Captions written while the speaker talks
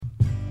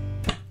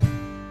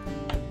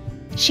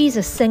She's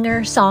a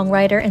singer,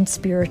 songwriter, and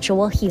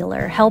spiritual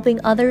healer, helping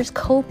others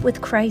cope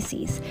with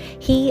crises.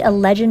 He, a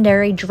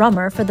legendary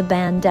drummer for the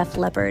band Def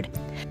Leppard.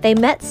 They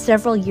met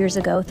several years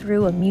ago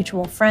through a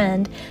mutual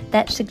friend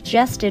that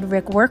suggested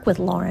Rick work with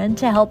Loren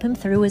to help him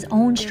through his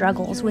own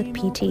struggles with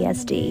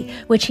PTSD,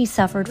 which he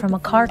suffered from a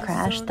car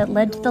crash that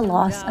led to the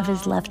loss of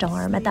his left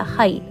arm at the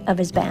height of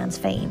his band's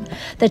fame.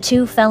 The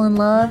two fell in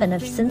love and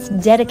have since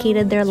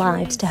dedicated their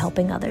lives to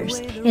helping others.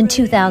 In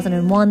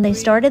 2001, they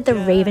started the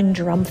Raven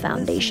Drum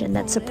Foundation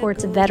that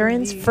supports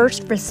veterans,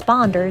 first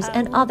responders,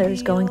 and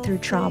others going through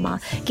trauma,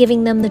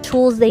 giving them the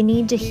tools they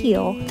need to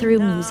heal through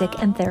music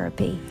and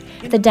therapy.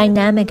 The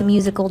dynamic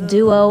musical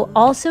duo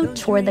also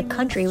toured the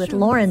country with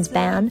Loren's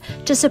band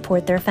to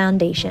support their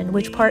foundation,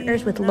 which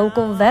partners with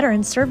local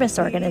veteran service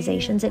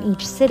organizations in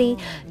each city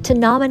to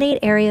nominate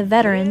area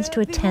veterans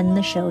to attend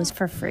the shows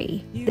for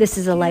free. This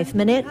is a Life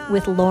Minute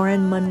with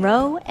Loren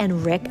Monroe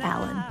and Rick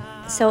Allen.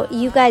 So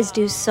you guys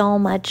do so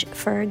much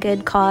for a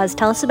good cause.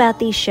 Tell us about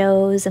these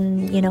shows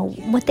and,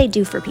 what they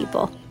do for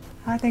people.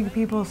 I think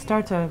people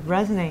start to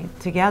resonate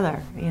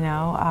together,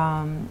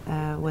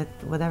 with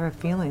whatever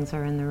feelings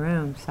are in the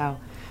room. So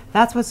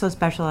that's what's so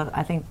special.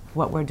 I think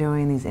what we're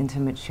doing, these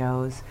intimate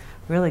shows,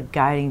 really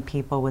guiding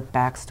people with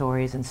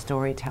backstories and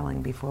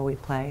storytelling before we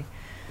play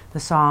the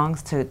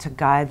songs to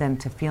guide them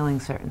to feeling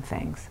certain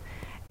things.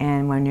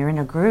 And when you're in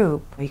a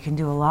group, you can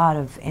do a lot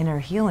of inner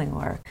healing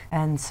work.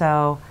 And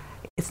so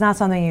it's not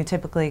something you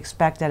typically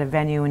expect at a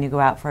venue when you go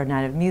out for a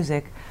night of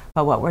music,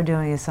 but what we're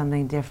doing is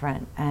something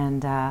different,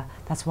 and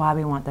that's why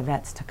we want the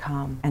vets to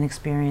come and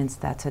experience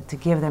that, to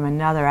give them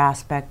another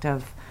aspect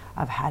of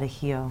how to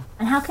heal.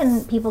 And how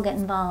can people get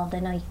involved? I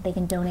know they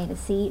can donate a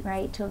seat,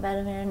 right, to a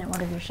veteran at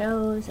one of your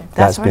shows.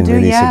 That's been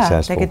really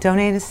successful. They could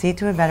donate a seat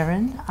to a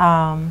veteran.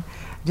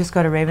 Just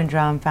go to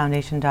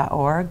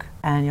ravendrumfoundation.org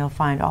and you'll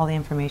find all the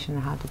information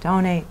on how to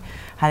donate,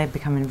 how to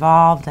become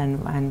involved,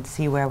 and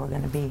see where we're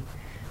going to be.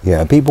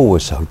 Yeah, people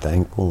were so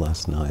thankful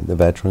last night, the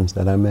veterans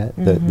that I met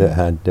that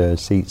had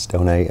seats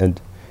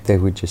donated. They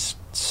were just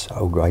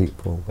so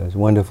grateful. It was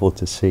wonderful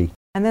to see.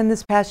 And then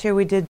this past year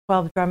we did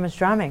 12 Drummers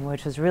Drumming,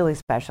 which was really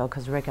special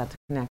because Rick got to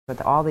connect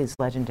with all these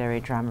legendary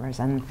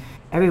drummers, and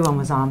everyone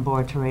was on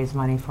board to raise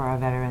money for our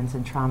veterans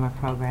and trauma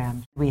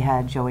program. We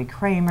had Joey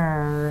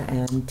Kramer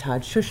and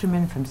Todd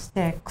Shusherman from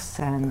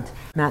Styx and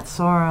Matt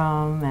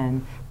Sorum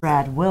and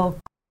Brad Wilk.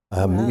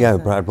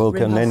 Brad Wilk,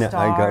 and then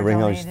I got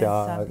Ringo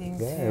Starr.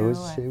 Yeah, it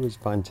was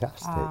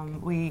fantastic.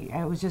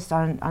 It was just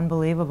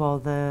unbelievable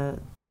the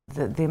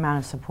amount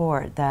of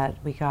support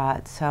that we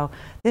got. So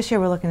this year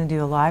we're looking to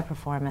do a live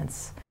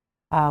performance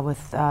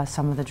with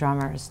some of the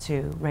drummers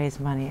to raise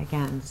money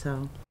again.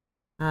 So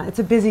it's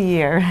a busy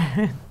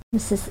year.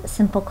 This is a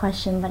simple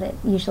question, but it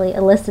usually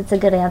elicits a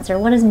good answer.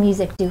 What does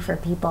music do for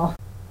people?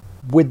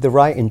 With the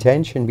right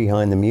intention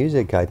behind the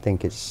music, I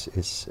think it's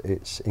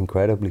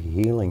incredibly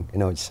healing.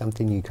 It's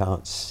something you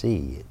can't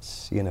see.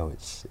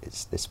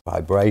 It's this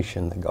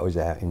vibration that goes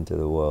out into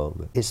the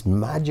world. It's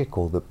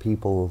magical that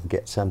people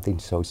get something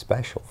so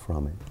special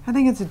from it. I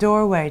think it's a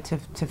doorway to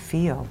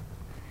feel.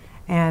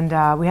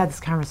 And we had this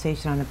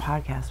conversation on the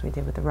podcast we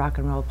did with the Rock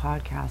and Roll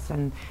Podcast,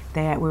 and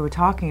we were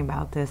talking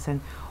about this.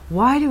 And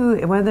one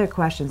of their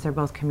questions, they're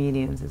both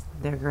comedians,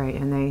 they're great,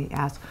 and they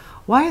asked,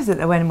 why is it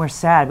that when we're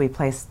sad we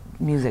play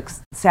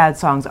sad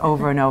songs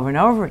over and over and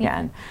over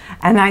again?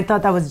 And I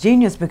thought that was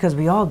genius because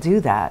we all do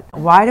that.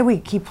 Why do we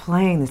keep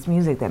playing this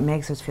music that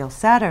makes us feel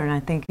sadder? And I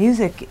think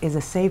music is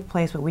a safe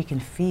place where we can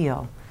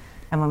feel.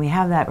 And when we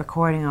have that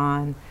recording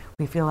on,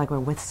 we feel like we're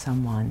with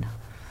someone,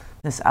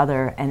 this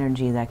other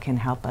energy that can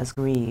help us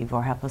grieve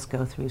or help us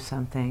go through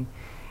something.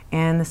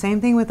 And the same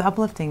thing with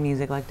uplifting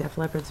music like Def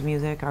Leppard's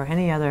music or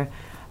any other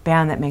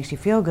band that makes you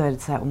feel good.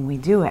 It's that when we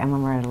do it and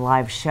when we're at a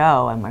live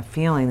show and we're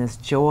feeling this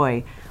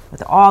joy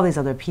with all these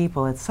other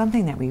people, it's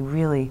something that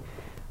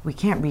we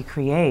can't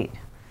recreate.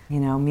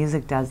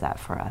 Music does that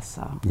for us,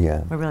 so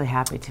yeah. We're really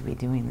happy to be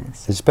doing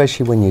this.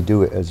 Especially when you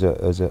do it as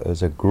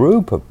a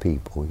group of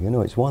people.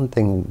 It's one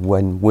thing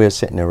when we're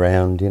sitting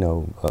around,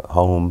 at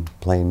home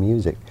playing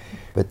music,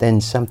 but then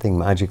something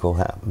magical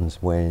happens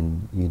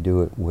when you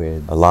do it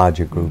with a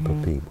larger group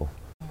of people.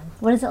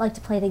 What is it like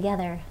to play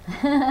together?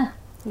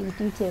 You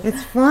too.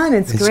 It's fun.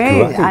 It's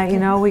great.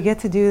 We get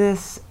to do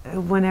this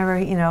whenever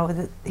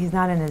he's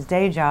not in his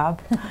day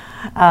job,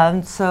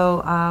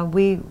 so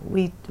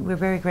we're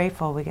very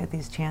grateful. We get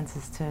these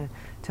chances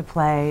to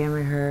play and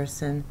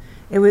rehearse, and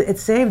it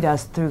saved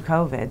us through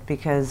COVID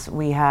because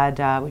we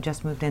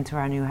just moved into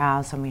our new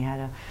house and we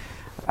had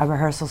a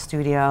rehearsal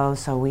studio,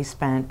 so we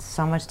spent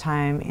so much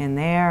time in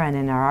there and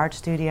in our art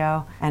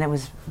studio, and it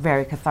was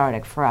very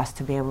cathartic for us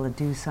to be able to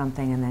do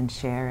something and then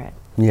share it.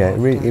 Yeah, it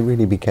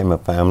really became a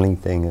family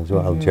thing as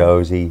well.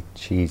 Josie,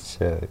 she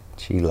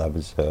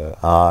loves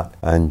art,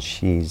 and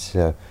she's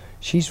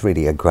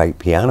really a great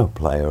piano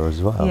player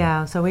as well.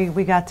 Yeah, so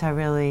we got to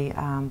really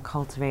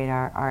cultivate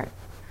our art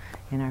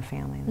in our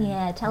family. Then.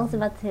 Yeah, tell us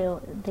about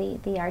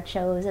the art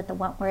shows at the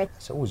Wentworth.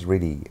 It's always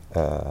really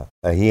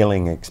a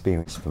healing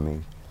experience for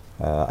me.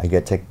 I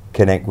get to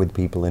connect with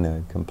people in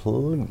a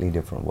completely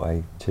different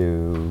way to,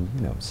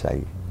 you know,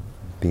 say,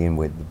 being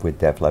with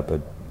Def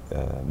Leppard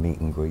meet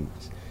and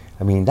greets.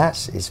 I mean,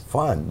 it's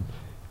fun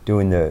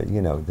doing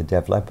the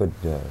Def Leppard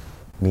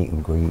meet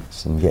and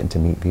greets and getting to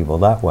meet people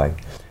that way.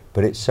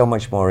 But it's so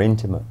much more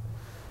intimate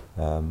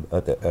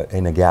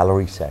in a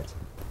gallery setting,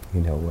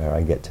 you know, where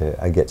I get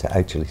to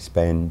actually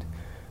spend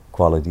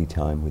quality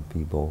time with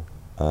people.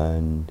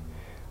 And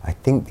I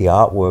think the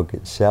artwork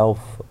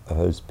itself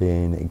has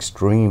been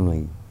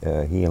extremely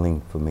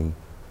healing for me.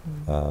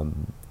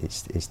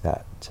 It's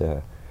that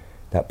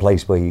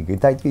place where you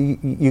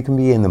can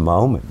be in the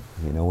moment,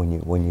 you know,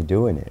 when you're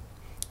doing it,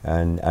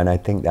 and I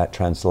think that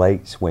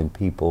translates when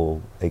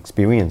people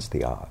experience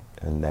the art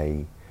and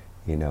they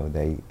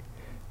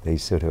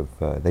sort of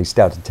they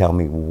start to tell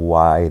me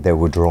why they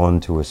were drawn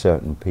to a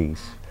certain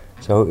piece.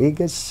 So it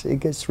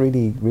gets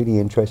really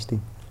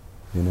interesting,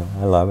 you know.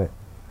 I love it.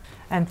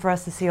 And for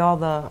us to see all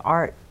the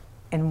art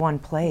in one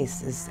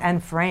place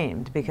and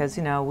framed, because,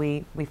 you know,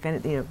 he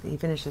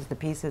finishes the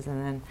pieces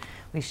and then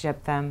we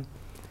ship them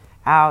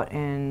out,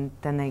 and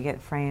then they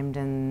get framed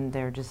and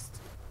they're just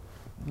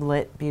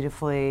lit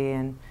beautifully,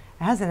 and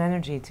it has an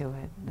energy to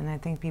it, and I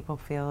think people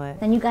feel it.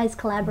 And you guys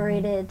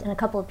collaborated in a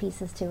couple of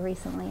pieces too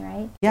recently,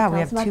 right? Yeah, Tell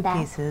we us have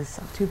about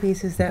two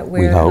pieces that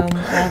We hope.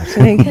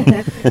 actually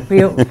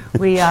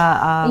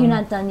You're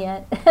not done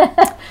yet.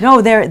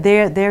 No,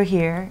 they're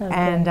here, Okay.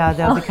 and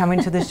they'll be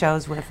coming to the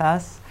shows with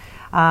us.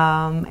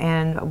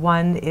 And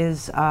one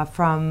is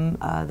from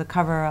the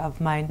cover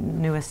of my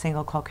newest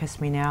single called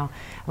Kiss Me Now.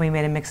 We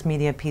made a mixed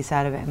media piece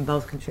out of it and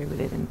both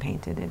contributed and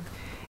painted it.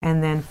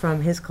 And then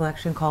from his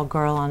collection called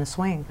Girl on a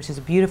Swing, which is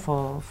a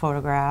beautiful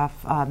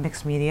photograph,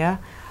 mixed media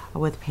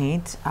with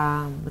paint,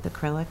 with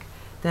acrylic,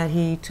 that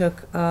he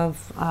took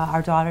of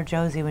our daughter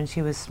Josie when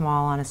she was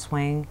small on a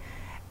swing,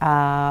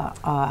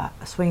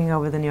 swinging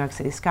over the New York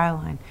City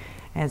skyline.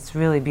 And it's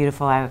really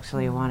beautiful. I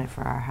actually want it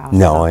for our house.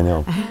 No, so. I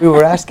know. We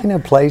were asking her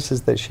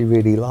places that she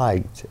really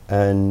liked,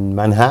 and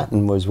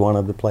Manhattan was one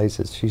of the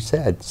places she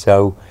said.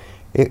 So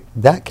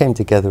that came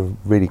together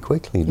really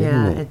quickly,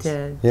 didn't it? Yeah, it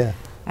did. Yeah.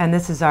 And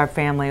this is our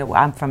family.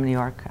 I'm from New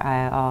York.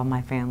 All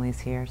my family's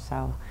here,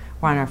 so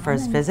we're on our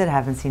first visit. I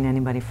haven't seen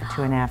anybody for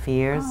 2.5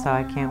 years, so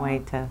I can't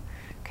wait to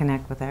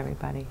connect with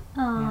everybody.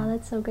 Oh, Yeah.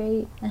 that's so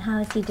great. And how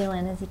is he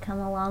doing? Has he come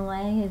a long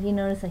way? Have you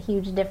noticed a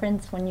huge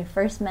difference when you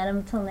first met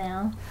him till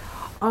now?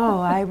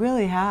 Oh, I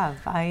really have.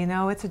 You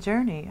know, it's a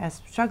journey.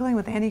 Struggling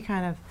with any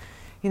kind of,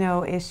 you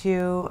know,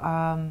 issue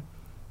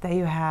that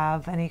you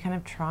have, any kind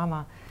of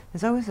trauma,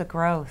 there's always a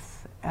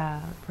growth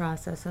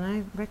process.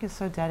 And Rick is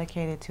so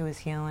dedicated to his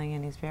healing,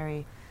 and he's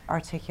very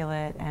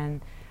articulate and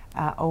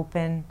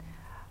open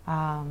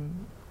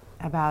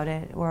about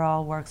it. We're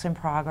all works in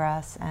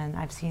progress, and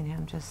I've seen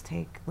him just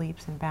take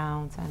leaps and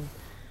bounds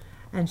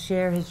and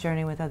share his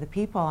journey with other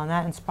people, and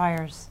that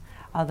inspires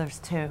others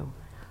too.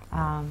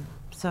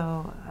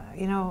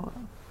 You know,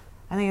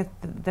 I think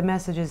the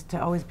message is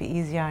to always be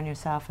easy on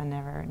yourself and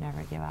never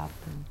give up.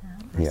 And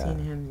I've Yeah. seen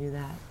him do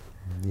that.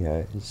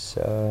 Yeah, it's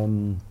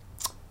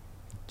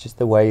just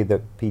the way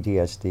that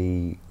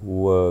PTSD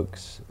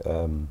works.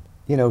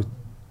 You know,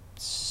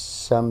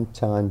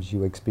 sometimes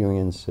you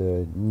experience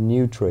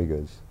new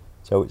triggers,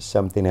 so it's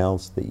something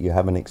else that you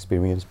haven't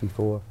experienced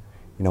before.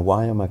 You know,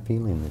 why am I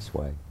feeling this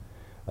way?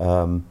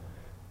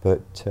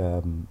 But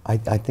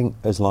I think,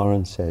 as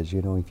Lauren says,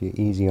 you know, if you're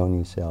easy on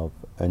yourself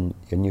and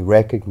you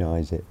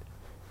recognize it,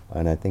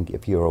 and I think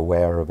if you're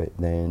aware of it,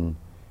 then,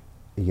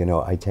 you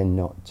know, I tend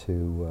not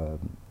to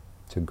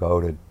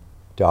go to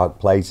dark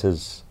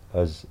places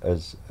as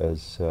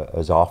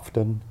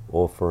often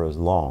or for as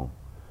long.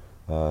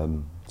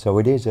 So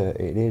it is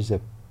a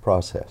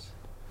process,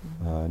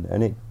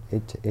 and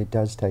it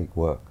does take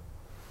work.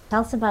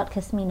 Tell us about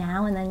Kiss Me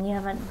Now, and then you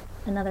have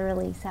another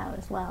release out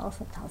as well,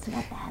 so tell us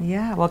about that.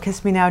 Yeah, well,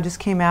 Kiss Me Now just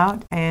came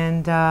out,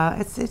 and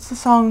it's a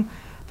song,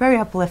 very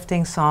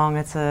uplifting song.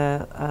 It's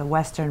a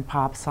Western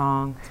pop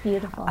song. It's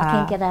beautiful. I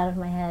can't get out of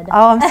my head.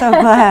 Oh, I'm so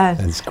glad.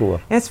 That's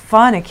cool. It's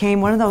fun. It came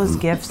one of those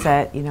gifts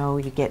that, you know,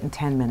 you get in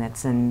 10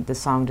 minutes, and the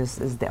song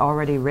just is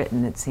already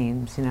written, it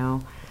seems, you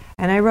know.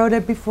 And I wrote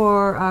it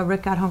before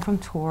Rick got home from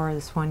tour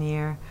this one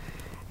year,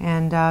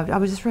 and I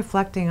was just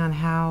reflecting on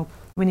how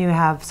when you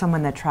have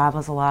someone that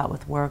travels a lot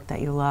with work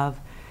that you love,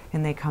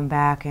 and they come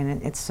back,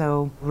 and it's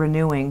so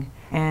renewing.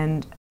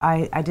 And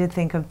I did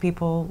think of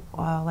people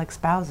like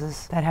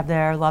spouses that have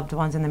their loved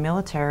ones in the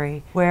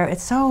military, where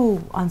it's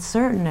so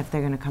uncertain if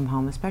they're going to come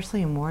home,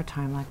 especially in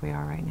wartime like we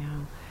are right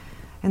now.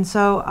 And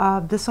so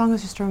this song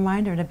is just a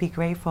reminder to be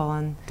grateful,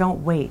 and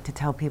don't wait to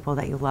tell people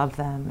that you love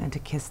them and to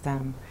kiss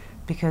them,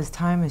 because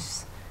time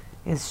is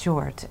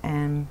short,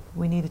 and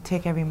we need to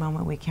take every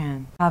moment we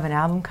can. I have an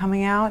album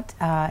coming out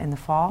in the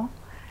fall.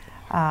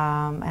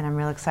 And I'm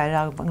real excited.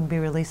 I'm going to be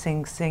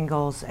releasing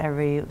singles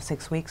every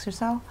 6 weeks or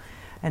so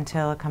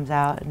until it comes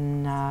out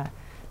in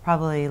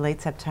probably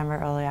late September,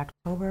 early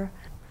October.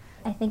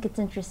 I think it's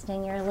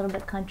interesting. You're a little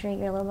bit country,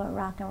 you're a little bit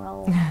rock and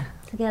roll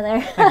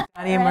together. Like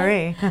Johnny and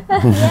Marie.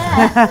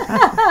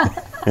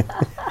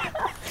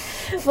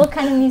 Yeah. What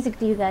kind of music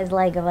do you guys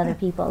like of other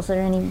people's? Are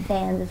there any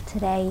bands of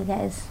today you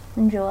guys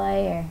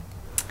enjoy or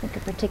think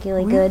are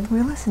particularly good?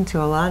 We listen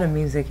to a lot of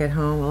music at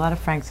home, a lot of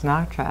Frank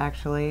Sinatra,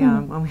 actually.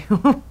 When we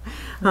too.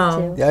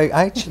 I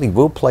actually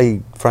will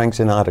play Frank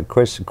Sinatra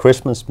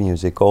Christmas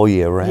music all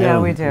year round.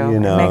 Yeah, we do. You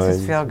know, it makes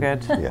us feel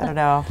good. yeah. I don't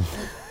know.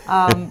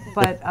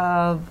 But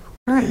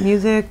current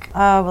music, we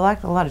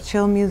like a lot of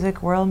chill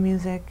music, world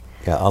music.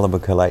 Yeah, Oliver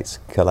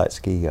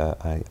Kaletsky,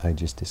 I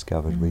just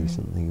discovered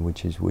recently,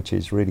 which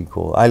is really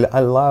cool. I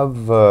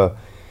love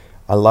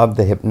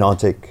the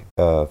hypnotic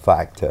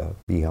factor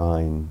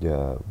behind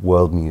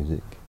world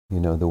music. You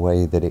know, the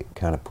way that it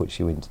kind of puts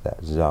you into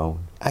that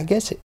zone. I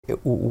guess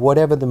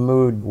wherever the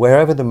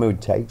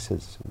mood takes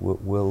us,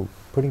 we'll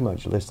pretty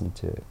much listen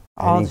to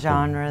All anything.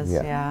 genres,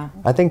 yeah.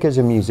 I think as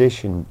a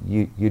musician,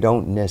 you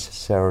don't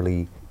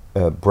necessarily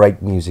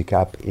break music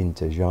up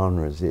into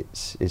genres.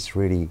 It's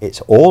really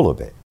all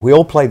of it. We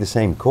all play the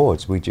same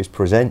chords. We just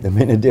present them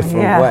in a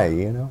different way.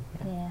 You know.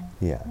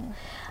 Yeah.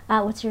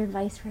 What's your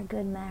advice for a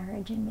good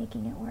marriage and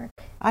making it work?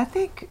 I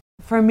think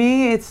for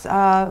me, it's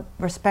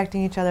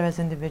respecting each other as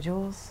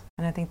individuals,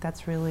 and I think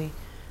that's really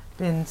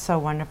been so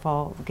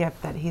wonderful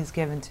gift that he's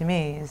given to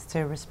me, is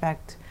to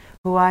respect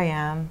who I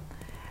am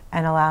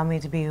and allow me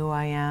to be who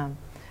I am.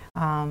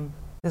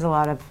 There's a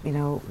lot of,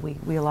 we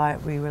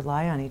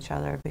rely on each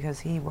other because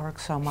he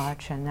works so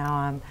much, and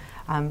now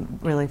I'm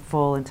really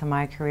full into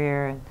my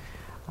career, and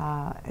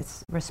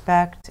it's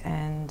respect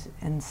and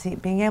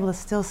being able to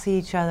still see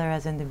each other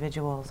as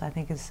individuals, I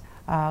think is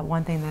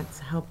one thing that's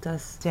helped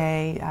us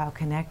stay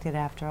connected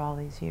after all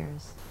these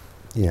years.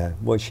 Yeah,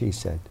 what she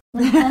said.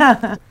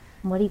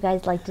 What do you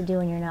guys like to do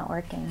when you're not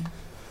working?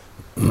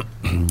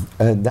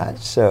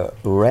 That's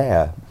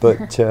rare,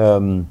 but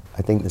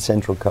I think the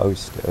Central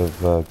Coast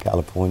of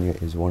California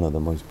is one of the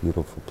most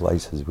beautiful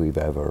places we've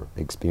ever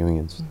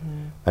experienced.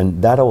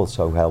 And that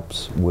also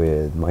helps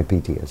with my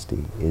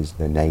PTSD, is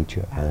the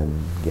nature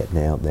and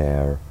getting out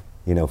there,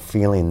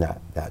 feeling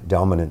that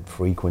dominant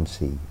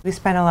frequency. We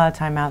spend a lot of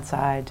time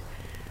outside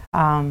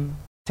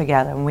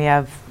together. When we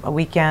have a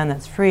weekend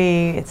that's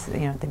free, it's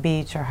at the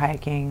beach or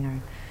hiking or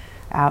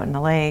out in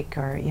the lake,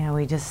 or it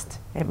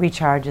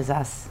recharges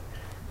us.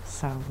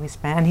 So we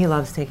spend, and he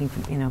loves taking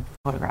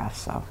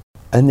photographs. So.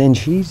 And then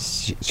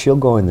she'll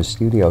go in the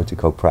studio to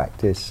go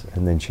practice,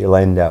 and then she'll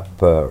end up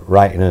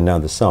writing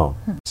another song.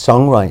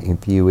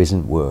 Songwriting for you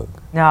isn't work.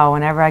 No,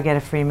 whenever I get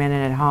a free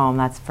minute at home,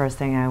 that's the first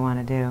thing I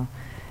want to do,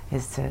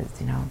 is to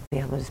be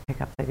able to just pick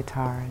up the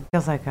guitar. It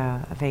feels like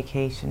a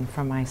vacation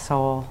from my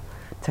soul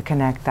to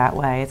connect that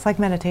way. It's like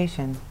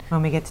meditation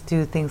when we get to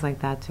do things like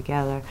that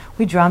together.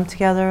 We drum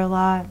together a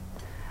lot.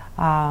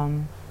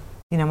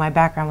 My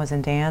background was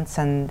in dance,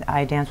 and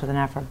I danced with an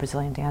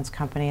Afro-Brazilian dance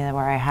company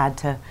where I had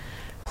to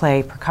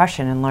play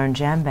percussion and learn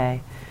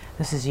djembe.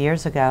 This is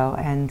years ago,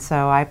 and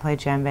so I played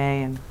djembe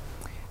and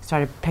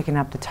started picking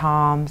up the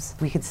toms.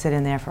 We could sit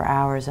in there for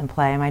hours and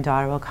play. My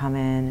daughter will come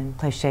in and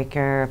play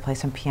shaker or play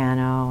some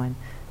piano, and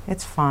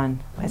it's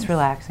fun. It's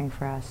relaxing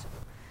for us.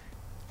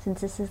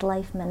 Since this is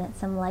Life Minute,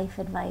 some life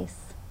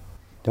advice.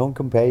 Don't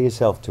compare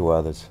yourself to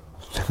others.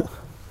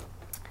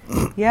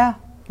 Yeah,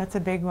 that's a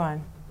big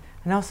one.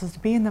 And also to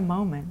be in the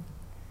moment.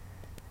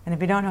 And if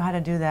you don't know how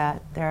to do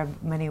that, there are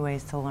many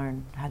ways to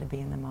learn how to be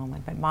in the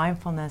moment. But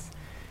mindfulness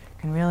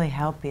can really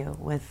help you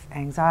with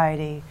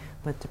anxiety,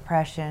 with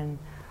depression,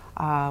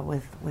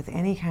 with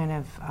any kind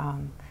of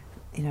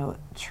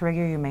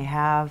trigger you may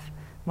have.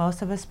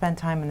 Most of us spend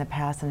time in the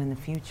past and in the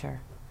future,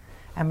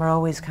 and we're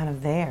always kind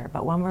of there.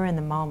 But when we're in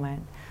the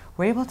moment,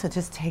 we're able to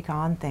just take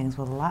on things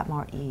with a lot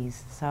more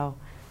ease. So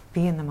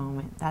be in the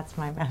moment. That's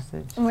my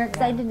message. And we're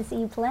excited to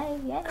see you play.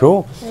 Yay.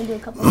 Cool. We're going to do a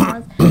couple of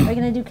songs. Are we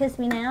going to do Kiss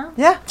Me Now?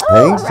 Yeah.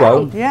 I think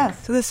so. Right. Yeah.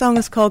 So this song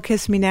is called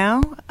Kiss Me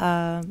Now.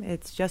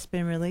 It's just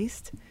been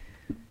released.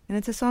 And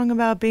it's a song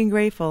about being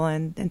grateful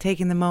and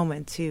taking the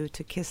moment to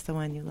kiss the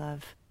one you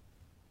love.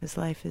 This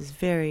life is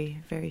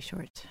very, very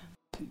short.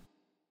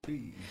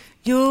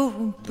 You're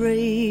a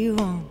brave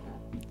one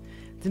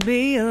to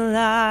be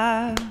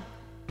alive,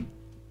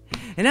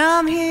 and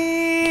I'm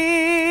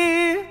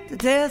here to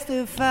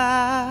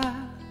testify.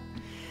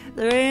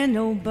 There ain't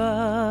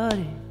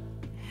nobody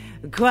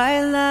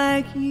quite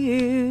like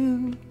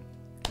you.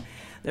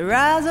 They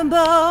rise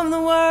above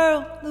the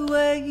world the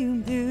way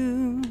you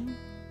do.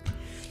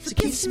 So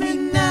kiss me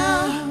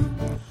now,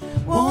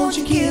 won't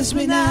you kiss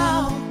me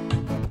now?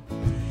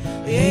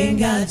 We ain't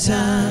got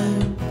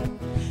time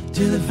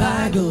till the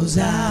fire goes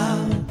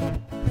out.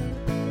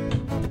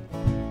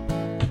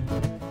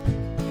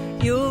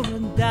 You're a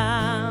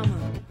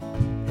diamond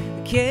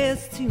that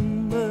cares too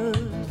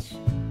much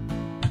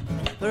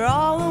for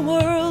all the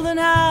world, and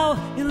how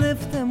you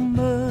lift them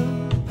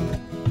up.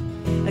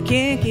 I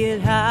can't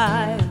get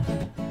higher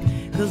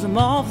 'cause I'm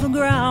off the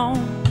ground.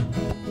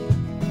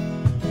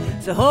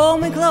 So hold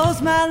me close,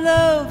 my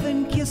love,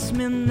 and kiss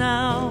me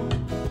now.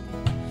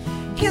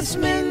 Kiss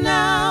me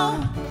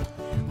now,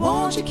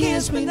 won't you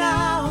kiss me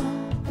now?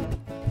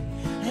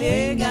 I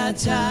ain't got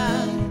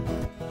time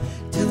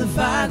till the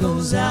fire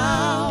goes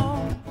out.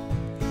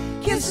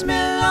 Kiss me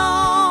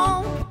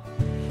long,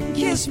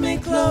 kiss me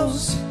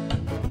close,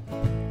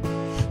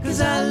 'cause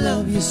I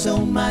love you so,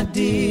 my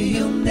dear,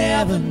 you'll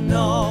never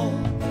know.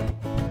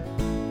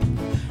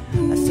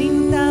 I've seen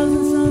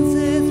 1,000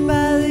 sunsets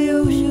by the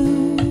ocean.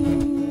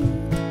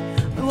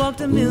 I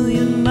walked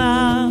 1,000,000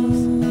 miles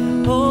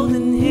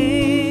holding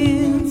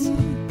hands.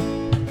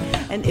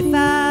 And if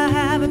I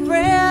have a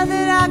prayer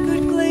that I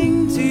could cling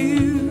to,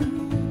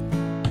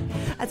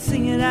 I'd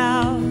sing it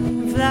out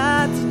and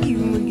fly to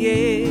you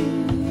again.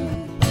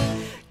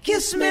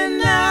 Kiss me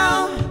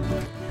now,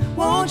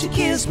 won't you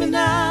kiss me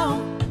now?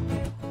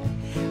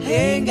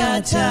 Ain't got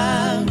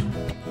time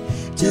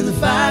till the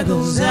fire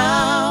goes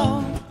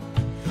out.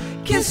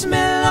 Kiss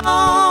me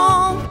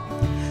long,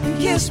 and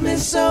kiss me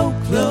so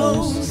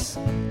close,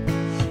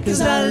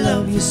 'cause I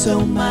love you so,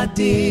 my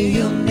dear,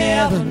 you'll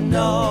never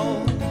know.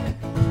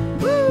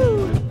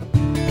 Woo!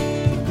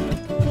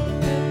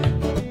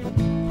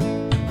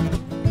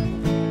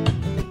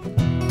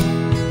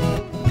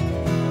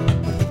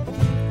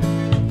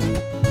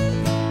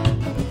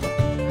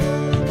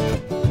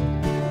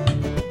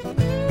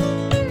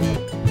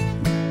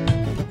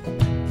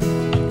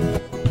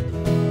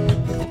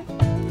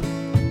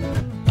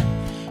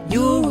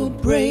 You're a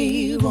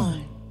brave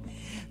one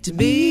to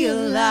be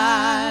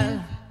alive,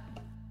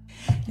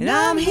 and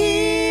I'm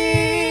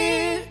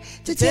here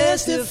to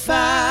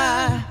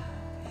testify.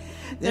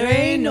 There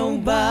ain't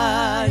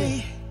nobody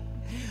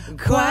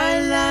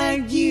quite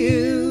like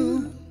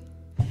you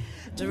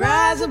to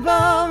rise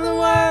above the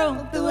world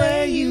the way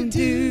you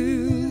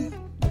do.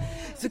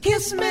 So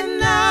kiss me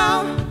now,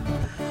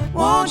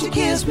 won't you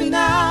kiss me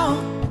now?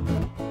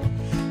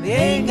 We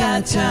ain't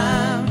got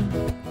time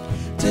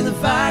till the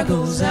fire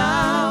goes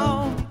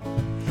out.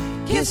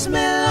 Kiss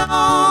me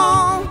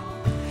long,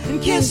 and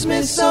kiss me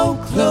so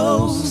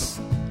close,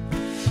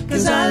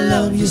 'cause I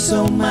love you so,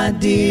 my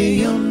dear,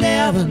 you'll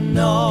never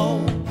know.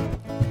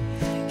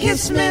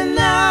 Kiss me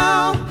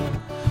now,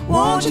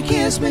 won't you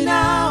kiss me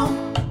now?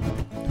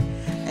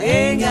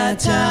 Ain't got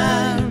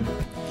time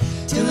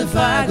till the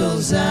fire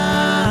goes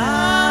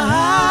out.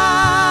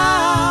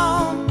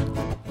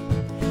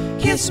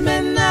 Kiss me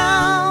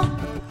now,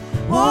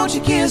 won't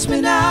you kiss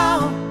me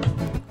now?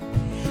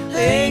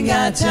 Ain't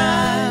got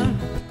time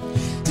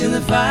till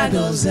the fire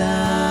goes out.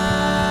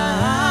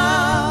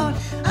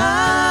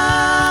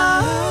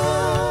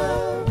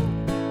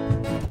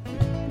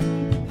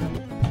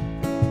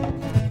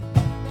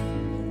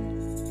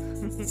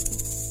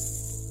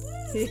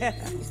 Yeah.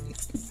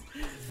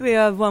 We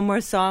have one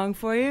more song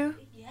for you.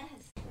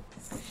 Yes.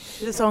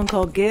 It's a song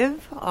called Give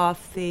off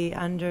the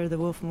Under the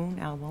Wolf Moon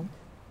album.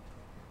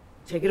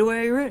 Take it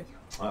away, Rick.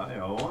 I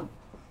want.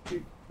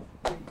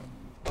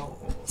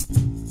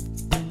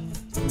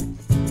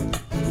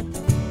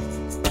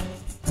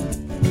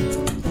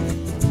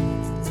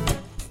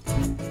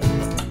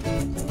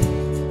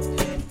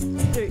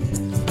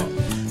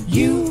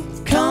 You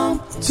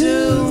come to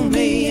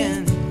me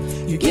and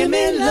you give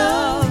me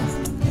love.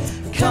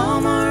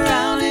 Come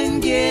around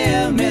and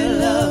give me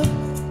love.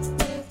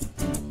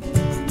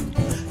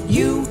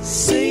 You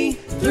see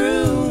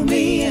through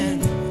me and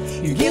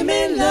you give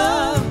me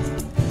love.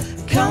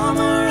 Come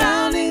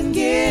around and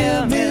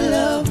give me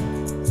love.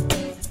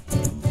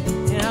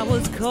 And I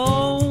was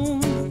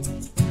cold,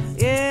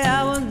 yeah,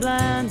 I was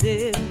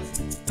blinded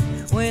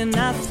when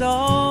I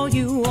saw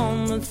you on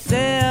the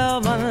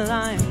 7th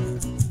line.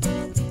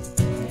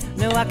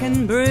 Now I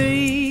can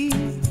breathe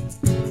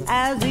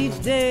as each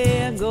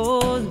day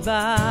goes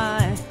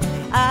by.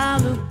 I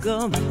look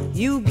up,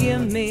 you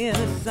give me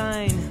a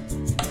sign.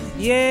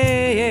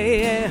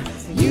 Yeah,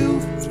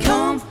 you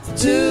come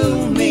to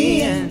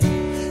me and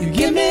you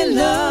give me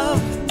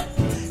love.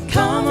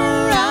 Come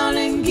around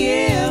and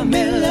give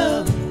me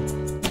love.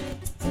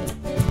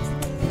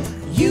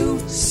 You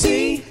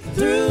see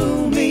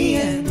through me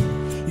and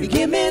you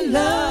give me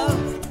love.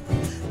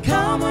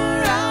 Come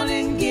around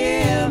and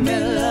give me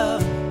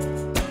love.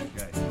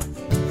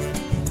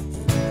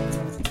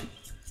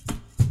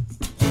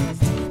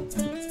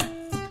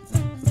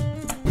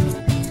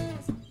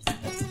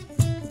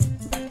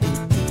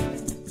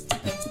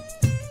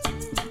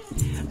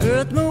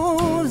 Earth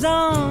moves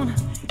on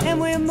and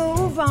we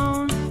move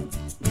on.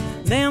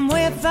 Then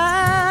we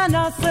find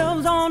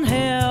ourselves on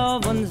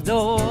heaven's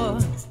door.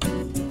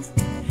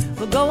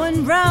 We're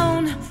going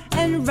round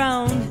and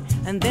round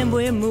and then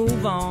we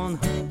move on.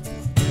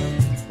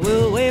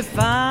 Will we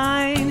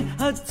find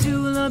a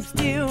tulip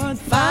still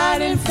worth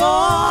fighting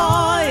for?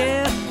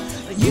 Yeah.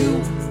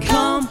 You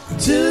come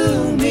to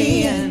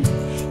me and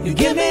you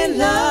give me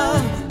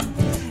love.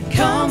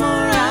 Come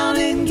around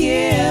and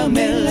give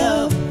me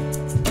love.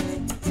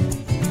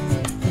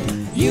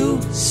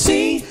 You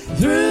see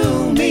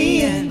through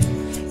me and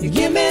you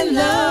give me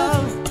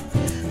love.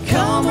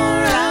 Come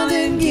around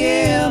and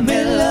give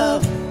me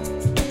love.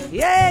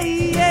 Yeah,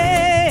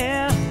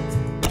 yeah.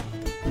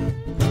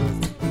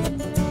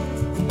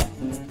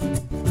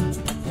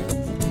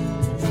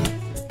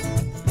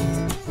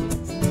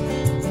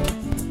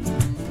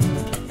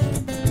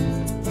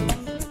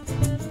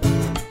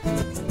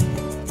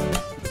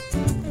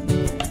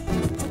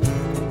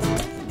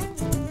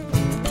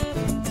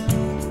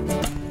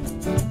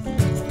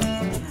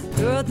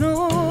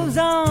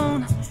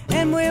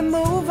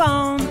 move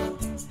on.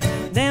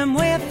 Then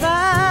we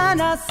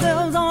find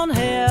ourselves on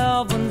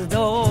heaven's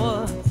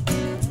door.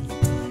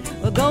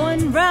 We're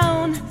going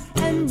round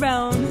and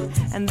round,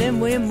 and then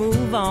we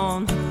move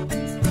on.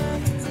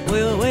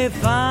 Will we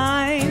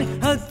find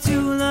a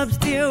tulip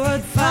still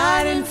worth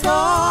fighting for?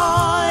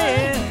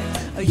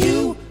 Yeah.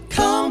 You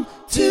come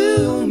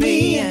to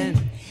me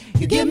and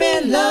you give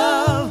me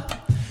love.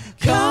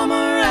 Come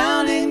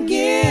around and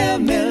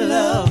give me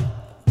love.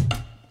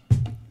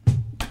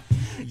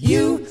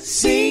 You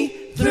see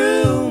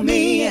through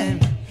me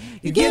and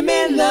you give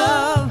me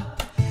love.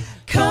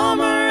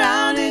 Come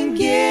around and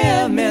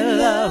give me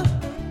love.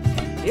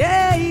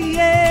 Yeah,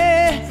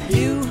 yeah.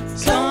 You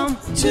come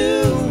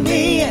to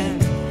me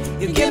and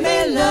you give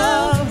me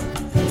love.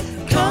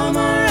 Come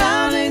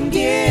around and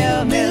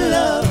give me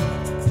love.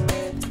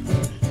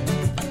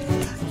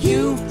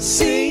 You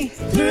see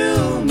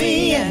through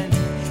me and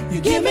you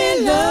give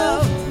me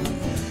love.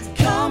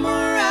 Come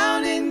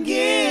around and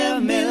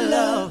give me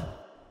love.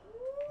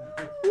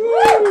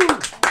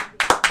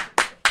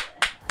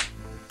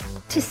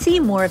 To see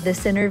more of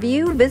this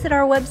interview, visit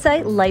our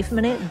website,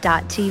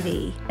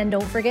 lifeminute.tv. And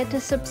don't forget to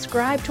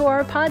subscribe to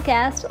our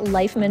podcast,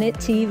 Life Minute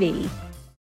TV.